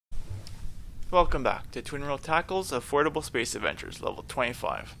Welcome back to Twinworld Tackles Affordable Space Adventures, level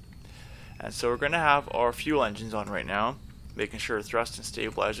 25. And so we're going to have our fuel engines on right now, making sure thrust and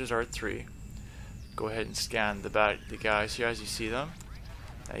stabilizers are at 3. Go ahead and scan the guys here as you see them.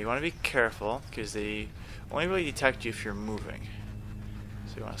 Now you want to be careful because they only really detect you if you're moving.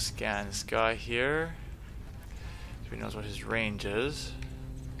 So you want to scan this guy here so he knows what his range is.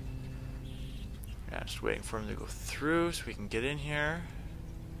 Yeah, just waiting for him to go through so we can get in here.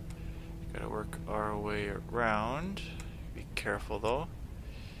 Gotta work our way around. Be careful though.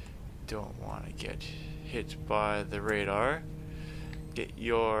 Don't want to get hit by the radar. Get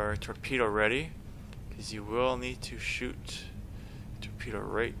your torpedo ready, because you will need to shoot torpedo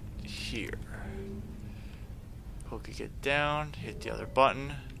right here. Hook it, get down, hit the other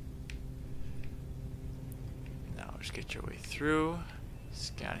button. Now just get your way through.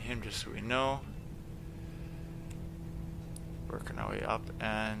 Scan him just so we know. Working our way up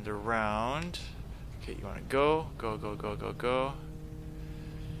and around. Okay, you want to go.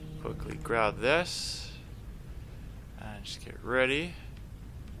 Quickly grab this and just get ready,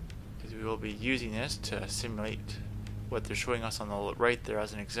 because we will be using this to simulate what they're showing us on the right there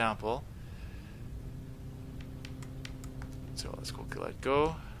as an example. So let's quickly let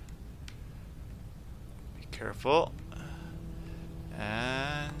go. Be careful.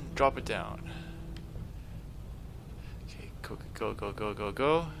 And drop it down.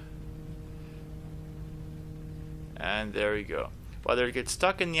 Go. And there we go. Whether it gets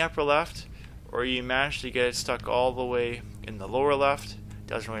stuck in the upper left or you manage to get it stuck all the way in the lower left,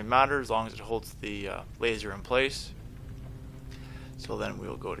 doesn't really matter as long as it holds the laser in place. So then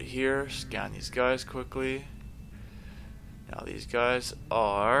we'll go to here, scan these guys quickly. Now these guys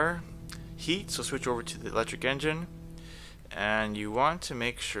are heat, so switch over to the electric engine, and you want to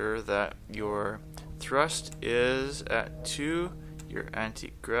make sure that your thrust is at 2, your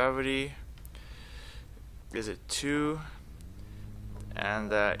anti-gravity is at 2, and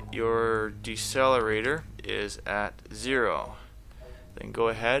that your decelerator is at 0. Then go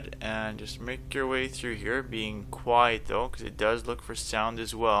ahead and just make your way through here, being quiet though, because it does look for sound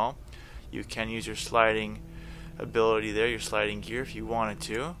as well. You can use your sliding ability there, your sliding gear, if you wanted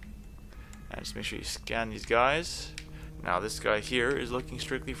to. And just make sure you scan these guys. Now this guy here is looking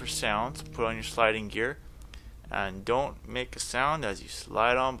strictly for sound, so put on your sliding gear and don't make a sound as you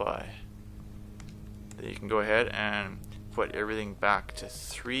slide on by. Then you can go ahead and put everything back to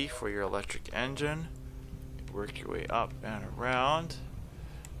 3 for your electric engine. Work your way up and around.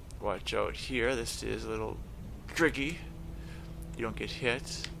 Watch out here, this is a little tricky. You don't get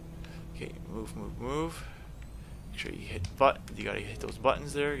hit. Okay, move. Make sure you hit you gotta hit those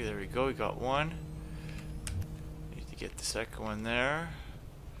buttons there. There we go, we got one. Get the second one there.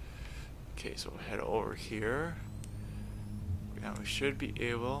 Okay, so we'll head over here. Now we should be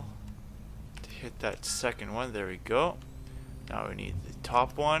able to hit that second one. There we go. Now we need the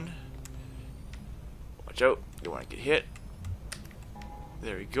top one. Watch out, you don't want to get hit.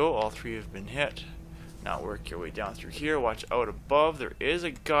 There we go, all 3 have been hit. Now work your way down through here. Watch out above, there is a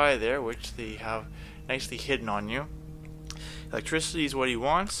guy there which they have nicely hidden on you. Electricity is what he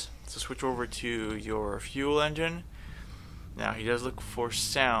wants, so switch over to your fuel engine. Now he does look for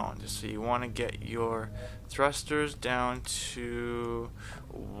sound, so you want to get your thrusters down to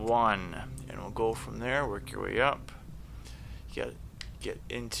 1, and we'll go from there. Work your way up. You get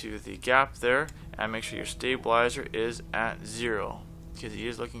into the gap there, and make sure your stabilizer is at 0, because he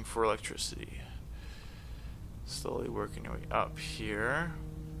is looking for electricity. Slowly working your way up here.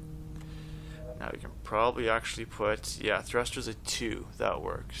 Now you can probably actually put, thrusters at 2. That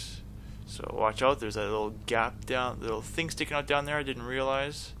works. So watch out, there's that little gap down, little thing sticking out down there I didn't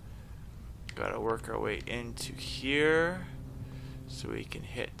realize. Gotta work our way into here so we can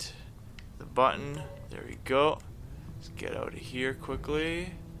hit the button. There we go. Let's get out of here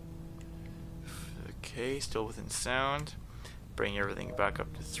quickly. Okay, still within sound. Bring everything back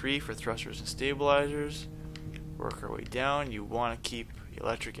up to 3 for thrusters and stabilizers. Work our way down. You want to keep the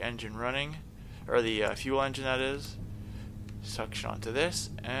electric engine running, or the fuel engine that is. Suction onto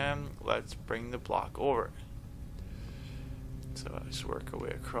this, and let's bring the block over. So just work our way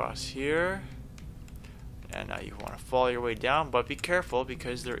across here, and now you want to follow your way down, but be careful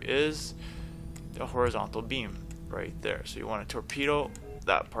because there is a horizontal beam right there. So you want to torpedo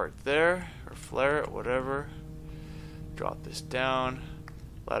that part there, or flare it, whatever. Drop this down,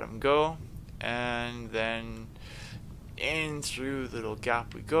 let them go, and then in through the little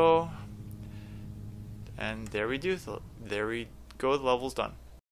gap we go. And there we go, the level's done.